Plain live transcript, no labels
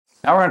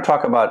Now we're going to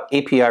talk about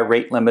API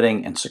rate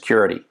limiting and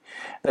security.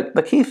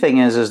 The key thing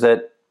is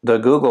that the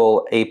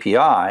Google API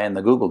and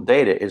the Google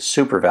data is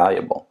super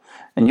valuable.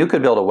 And you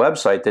could build a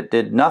website that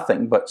did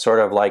nothing but sort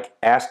of like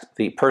asked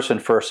the person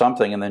for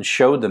something and then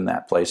showed them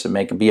that place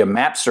and be a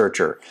map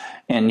searcher.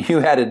 And you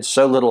added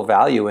so little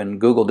value and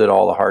Google did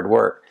all the hard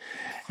work.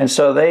 And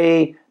so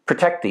they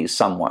protect these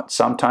somewhat.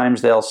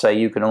 Sometimes they'll say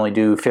you can only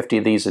do 50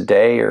 of these a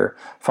day or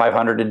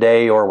 500 a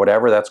day or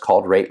whatever. That's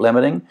called rate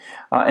limiting.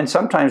 And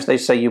sometimes they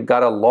say you've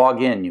got to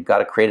log in, you've got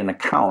to create an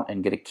account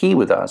and get a key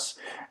with us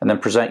and then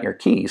present your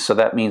key. So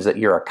that means that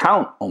your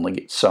account only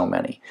gets so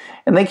many.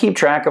 And they keep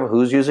track of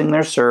who's using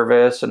their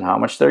service and how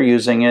much they're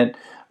using it.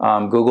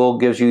 Google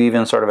gives you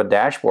even sort of a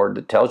dashboard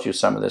that tells you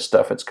some of this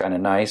stuff. It's kind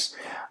of nice.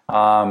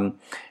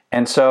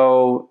 And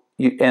so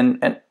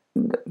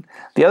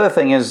the other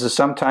thing is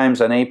sometimes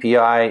an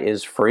API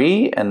is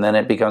free and then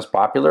it becomes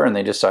popular and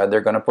they decide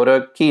they're going to put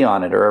a key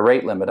on it or a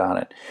rate limit on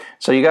it.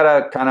 So you got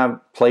to kind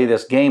of play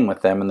this game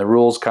with them and the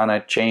rules kind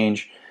of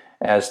change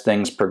as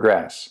things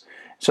progress.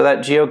 So that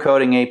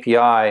geocoding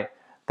API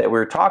that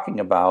we're talking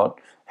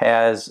about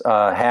has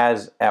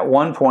at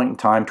one point in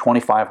time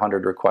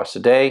 2,500 requests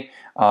a day.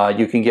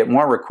 You can get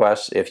more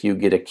requests if you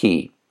get a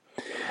key.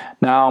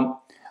 Now,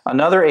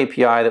 another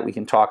API that we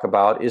can talk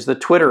about is the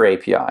Twitter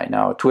API.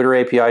 Now, Twitter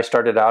API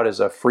started out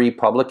as a free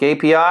public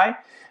API,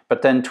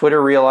 but then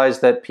Twitter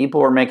realized that people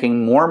were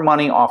making more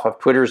money off of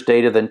Twitter's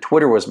data than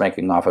Twitter was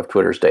making off of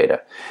Twitter's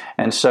data.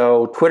 And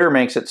so Twitter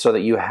makes it so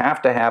that you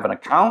have to have an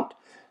account.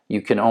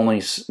 You can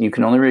only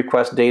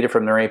request data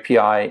from their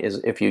API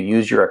is if you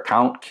use your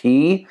account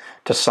key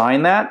to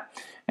sign that.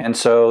 And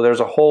so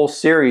there's a whole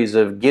series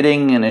of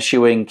getting and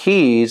issuing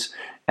keys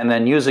and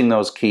then using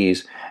those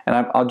keys.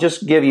 And I'll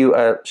just give you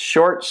a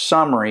short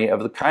summary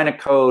of the kind of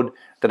code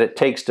that it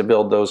takes to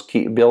build those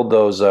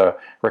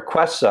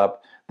requests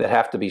up that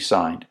have to be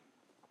signed.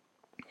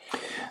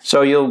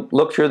 So you'll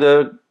look through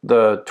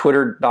the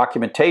Twitter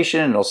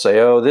documentation and it'll say,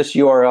 oh, this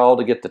URL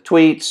to get the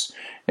tweets,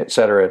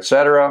 etc.,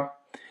 etc.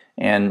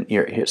 And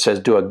it says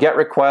do a GET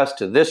request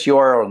to this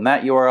URL and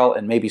that URL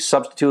and maybe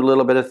substitute a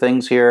little bit of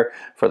things here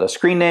for the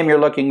screen name you're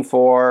looking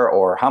for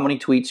or how many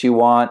tweets you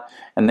want.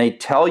 And they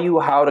tell you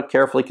how to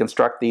carefully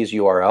construct these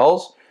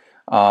URLs.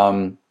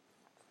 And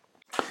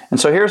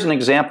so here's an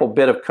example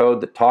bit of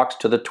code that talks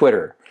to the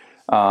Twitter.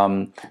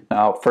 Now,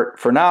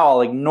 for now,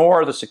 I'll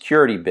ignore the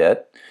security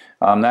bit.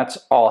 That's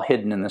all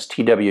hidden in this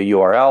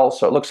TWURL.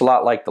 So it looks a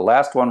lot like the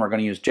last one. We're going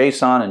to use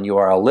JSON and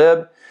URL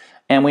lib.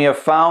 And we have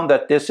found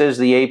that this is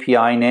the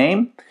API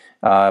name,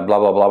 blah,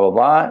 blah, blah, blah,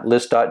 blah,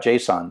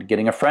 list.json,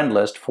 getting a friend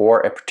list for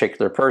a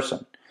particular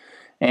person.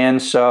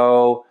 And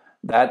so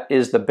that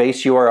is the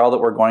base URL that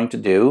we're going to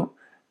do.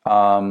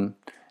 And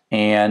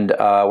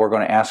we're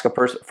going to ask a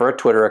person for a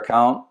Twitter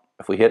account.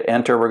 If we hit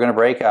enter, we're going to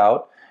break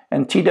out.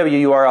 And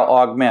TWURL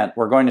augment,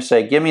 we're going to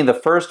say, give me the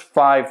first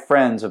 5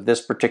 friends of this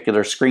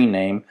particular screen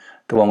name,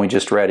 the one we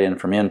just read in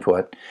from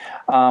input.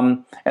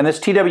 And this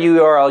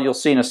TWURL, you'll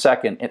see in a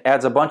second, it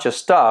adds a bunch of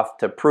stuff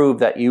to prove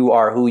that you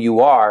are who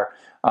you are.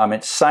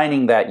 It's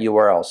signing that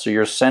URL. So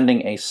you're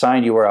sending a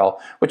signed URL,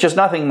 which is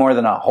nothing more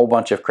than a whole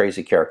bunch of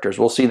crazy characters.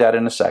 We'll see that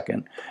in a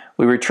second.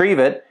 We retrieve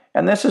it,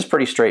 and this is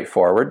pretty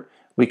straightforward.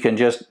 We can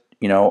just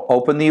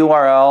open the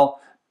URL,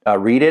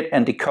 read it,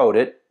 and decode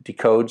it.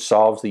 Decode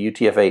solves the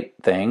UTF-8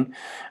 thing,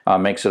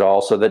 makes it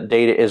all so that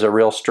data is a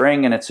real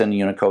string and it's in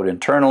Unicode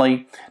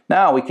internally.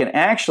 Now we can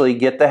actually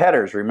get the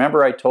headers.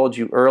 Remember I told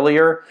you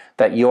earlier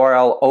that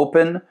URL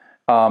open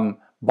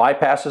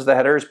bypasses the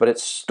headers, but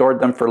it's stored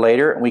them for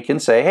later. And we can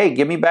say, hey,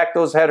 give me back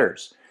those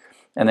headers.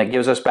 And that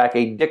gives us back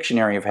a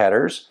dictionary of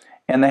headers.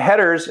 And the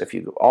headers, if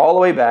you go all the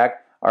way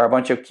back, are a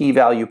bunch of key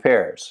value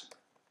pairs.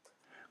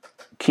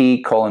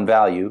 Key :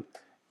 value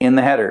in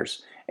the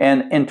headers.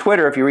 And in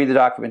Twitter, if you read the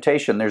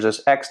documentation, there's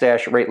this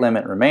x-rate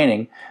limit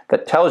remaining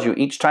that tells you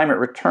each time it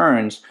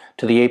returns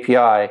to the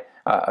API,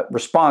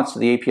 response to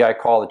the API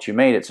call that you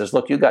made, it says,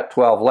 look, you've got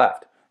 12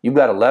 left. You've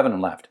got 11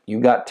 left.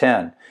 You've got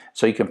 10.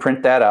 So you can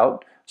print that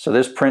out. So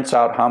this prints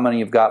out how many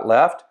you've got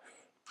left.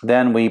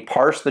 Then we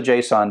parse the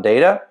JSON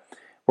data.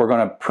 We're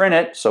going to print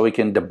it so we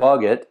can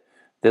debug it.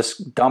 This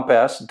dump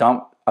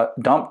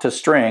to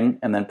string,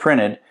 and then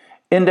printed.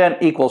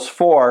 Indent equals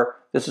 4.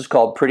 This is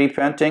called pretty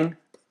printing.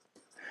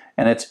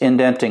 And it's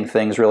indenting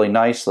things really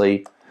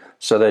nicely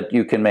so that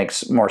you can make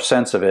more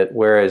sense of it.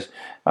 Whereas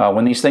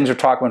when these things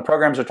are when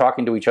programs are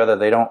talking to each other,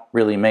 they don't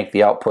really make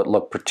the output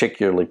look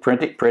particularly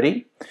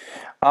pretty.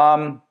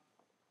 And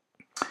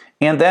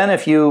then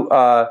if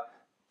we're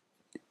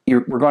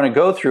going to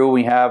go through,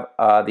 we have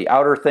the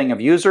outer thing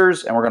of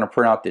users, and we're going to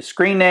print out the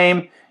screen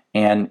name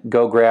and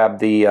go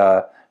grab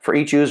for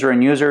each user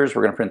and users,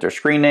 we're going to print their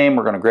screen name,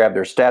 we're going to grab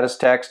their status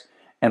text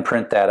and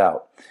print that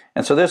out.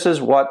 And so this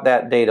is what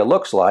that data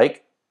looks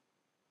like.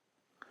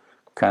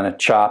 Kind of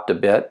chopped a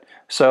bit.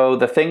 So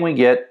the thing we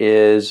get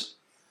is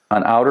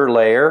an outer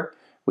layer,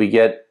 we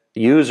get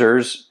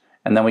users,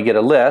 and then we get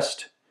a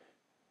list,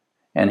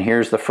 and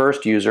here's the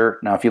first user.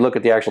 Now if you look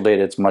at the actual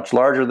data, it's much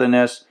larger than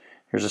this.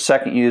 Here's a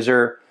second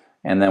user,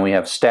 and then we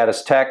have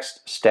status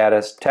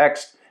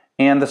text,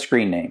 and the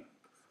screen name.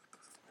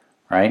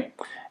 right?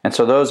 And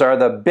so those are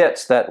the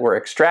bits that we're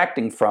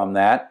extracting from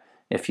that.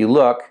 If you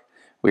look,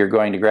 we are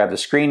going to grab the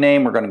screen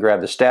name, we're going to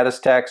grab the status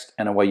text,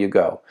 and away you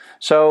go.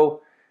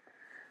 So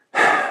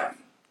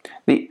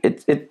you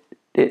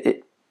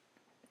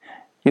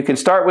can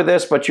start with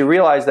this, but you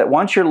realize that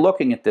once you're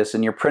looking at this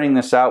and you're printing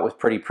this out with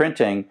Pretty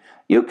Printing,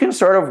 you can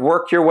sort of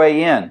work your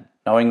way in,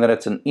 knowing that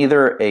it's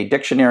either a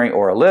dictionary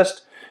or a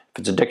list. If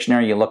it's a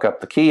dictionary, you look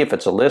up the key. If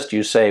it's a list,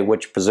 you say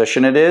which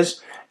position it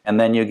is, and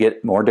then you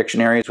get more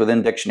dictionaries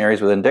within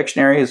dictionaries within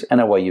dictionaries,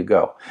 and away you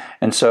go.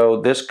 And so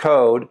this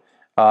code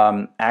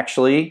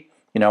actually,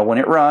 when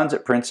it runs,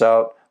 it prints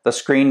out the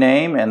screen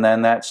name and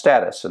then that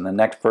status and the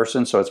next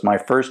person. So it's my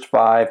first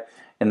 5,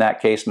 in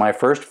that case, my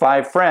first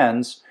 5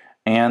 friends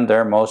and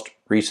their most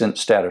recent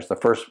status, the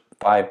first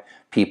 5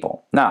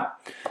 people. Now,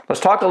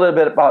 let's talk a little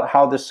bit about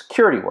how the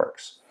security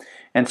works.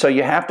 And so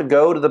you have to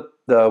go to the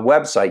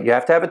website. You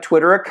have to have a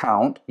Twitter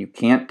account. You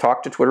can't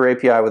talk to Twitter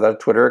API without a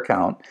Twitter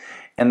account.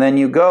 And then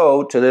you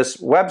go to this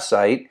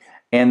website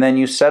and then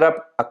you set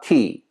up a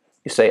key.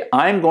 You say,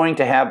 I'm going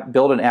to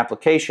build an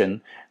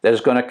application that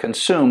is going to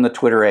consume the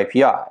Twitter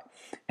API.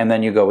 And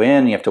then you go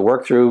in, you have to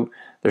work through,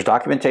 there's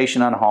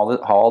documentation on how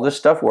all this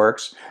stuff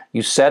works.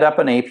 You set up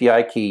an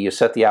API key, you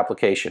set the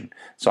application.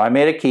 So I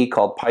made a key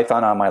called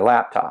Python on my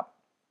laptop.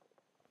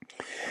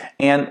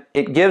 And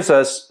it gives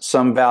us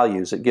some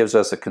values. It gives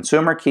us a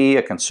consumer key,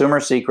 a consumer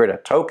secret, a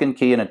token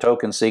key, and a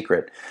token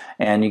secret.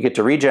 And you get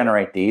to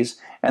regenerate these.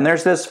 And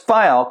there's this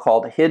file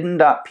called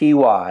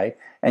hidden.py,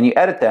 and you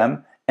edit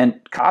them and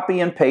copy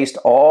and paste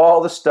all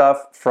the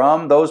stuff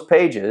from those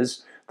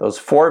pages, those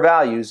 4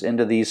 values,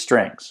 into these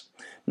strings.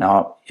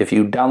 Now, if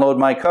you download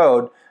my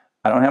code,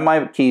 I don't have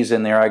my keys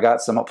in there. I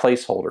got some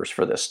placeholders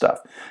for this stuff.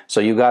 So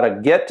you got to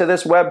get to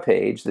this web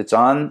page that's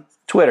on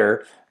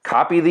Twitter,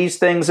 copy these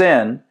things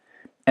in,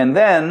 and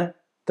then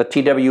the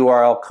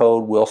TWURL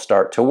code will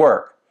start to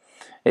work.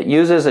 It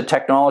uses a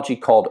technology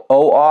called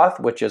OAuth,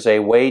 which is a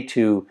way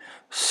to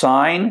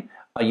sign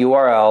a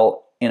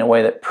URL in a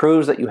way that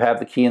proves that you have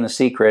the key and the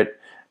secret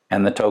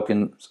and the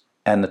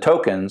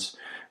tokens,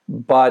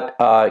 but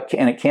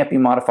and it can't be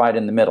modified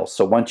in the middle.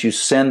 So once you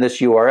send this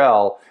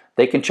URL,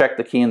 they can check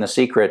the key and the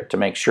secret to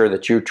make sure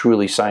that you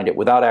truly signed it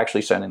without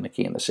actually sending the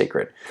key and the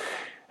secret.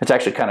 It's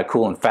actually kind of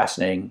cool and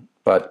fascinating,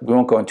 but we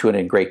won't go into it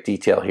in great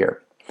detail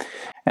here.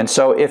 And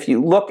so if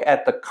you look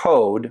at the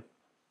code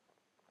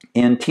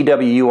in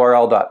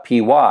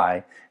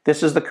twurl.py,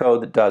 this is the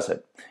code that does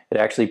it. It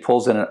actually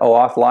pulls in an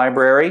OAuth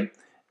library.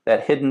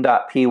 That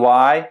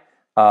hidden.py,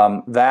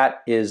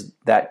 that is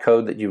that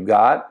code that you've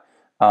got.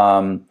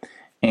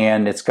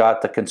 And it's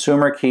got the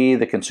consumer key,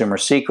 the consumer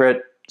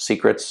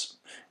secrets.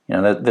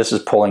 This is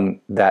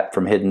pulling that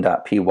from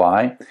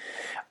hidden.py.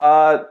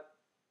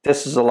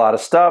 This is a lot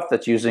of stuff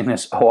that's using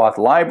this OAuth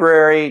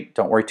library.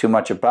 Don't worry too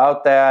much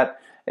about that.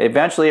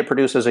 Eventually it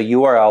produces a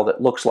URL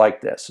that looks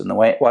like this. And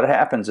what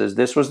happens is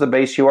this was the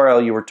base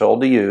URL you were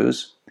told to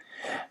use.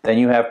 Then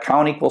you have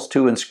count equals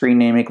 2 and screen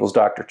name equals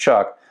Dr.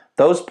 Chuck.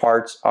 Those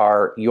parts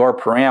are your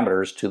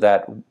parameters to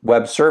that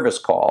web service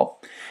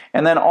call.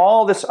 And then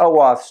all this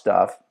OAuth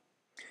stuff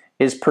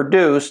is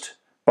produced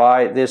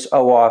by this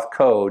OAuth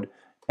code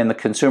and the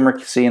consumer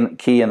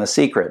key and the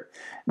secret.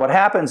 What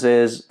happens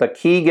is the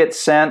key gets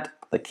sent,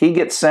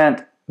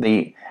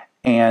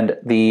 and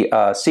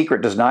the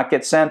secret does not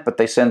get sent, but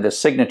they send this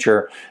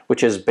signature,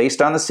 which is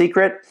based on the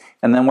secret.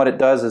 And then what it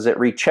does is it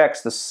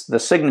rechecks the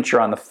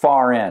signature on the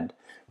far end.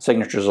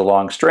 Signature is a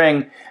long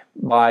string.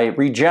 By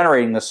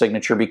regenerating the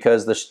signature,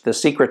 because the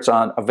secret's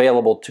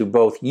available to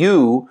both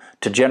you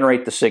to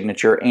generate the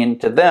signature and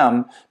to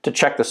them to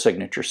check the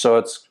signature. So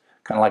it's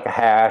kind of like a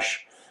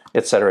hash,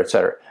 etc.,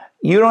 etc.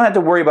 You don't have to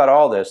worry about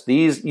all this.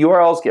 These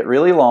URLs get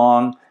really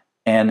long,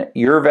 and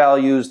your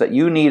values that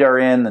you need are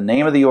in, the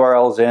name of the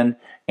URL is in,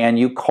 and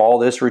you call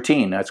this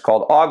routine. It's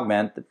called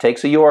augment. That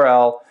takes a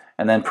URL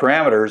and then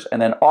parameters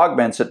and then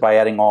augments it by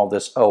adding all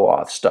this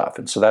OAuth stuff.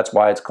 And so that's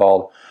why it's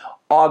called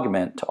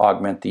augment, to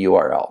augment the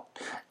URL.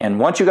 And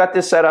once you got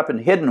this set up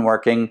and hidden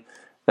working,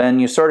 then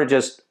you sort of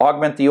just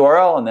augment the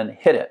URL and then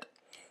hit it.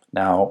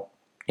 Now,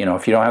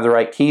 if you don't have the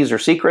right keys or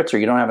secrets, or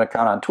you don't have an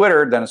account on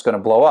Twitter, then it's going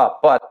to blow up.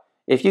 But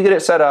if you get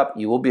it set up,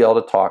 you will be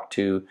able to talk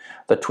to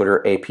the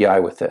Twitter API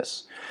with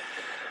this.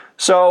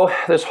 So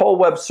this whole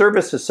web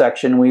services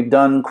section, we've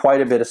done quite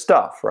a bit of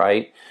stuff,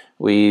 right?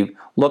 We've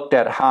looked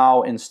at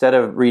how, instead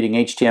of reading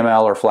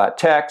HTML or flat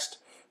text,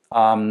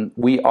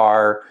 we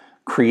are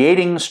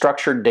creating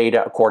structured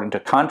data according to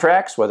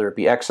contracts, whether it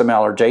be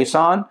XML or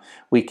JSON.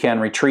 We can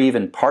retrieve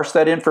and parse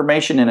that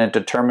information in a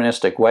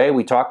deterministic way.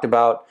 We talked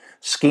about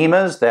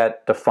schemas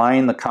that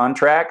define the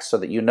contracts so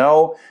that you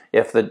know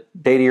if the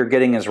data you're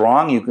getting is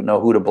wrong, you can know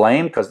who to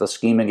blame because the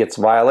schema gets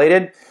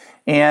violated.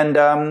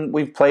 And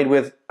we've played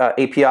with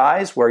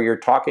APIs where you're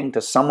talking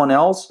to someone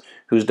else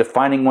who's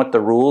defining what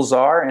the rules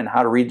are and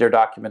how to read their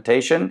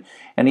documentation.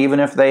 And even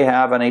if they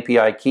have an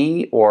API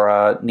key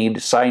or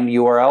need signed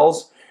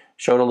URLs,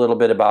 showed a little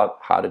bit about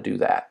how to do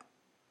that.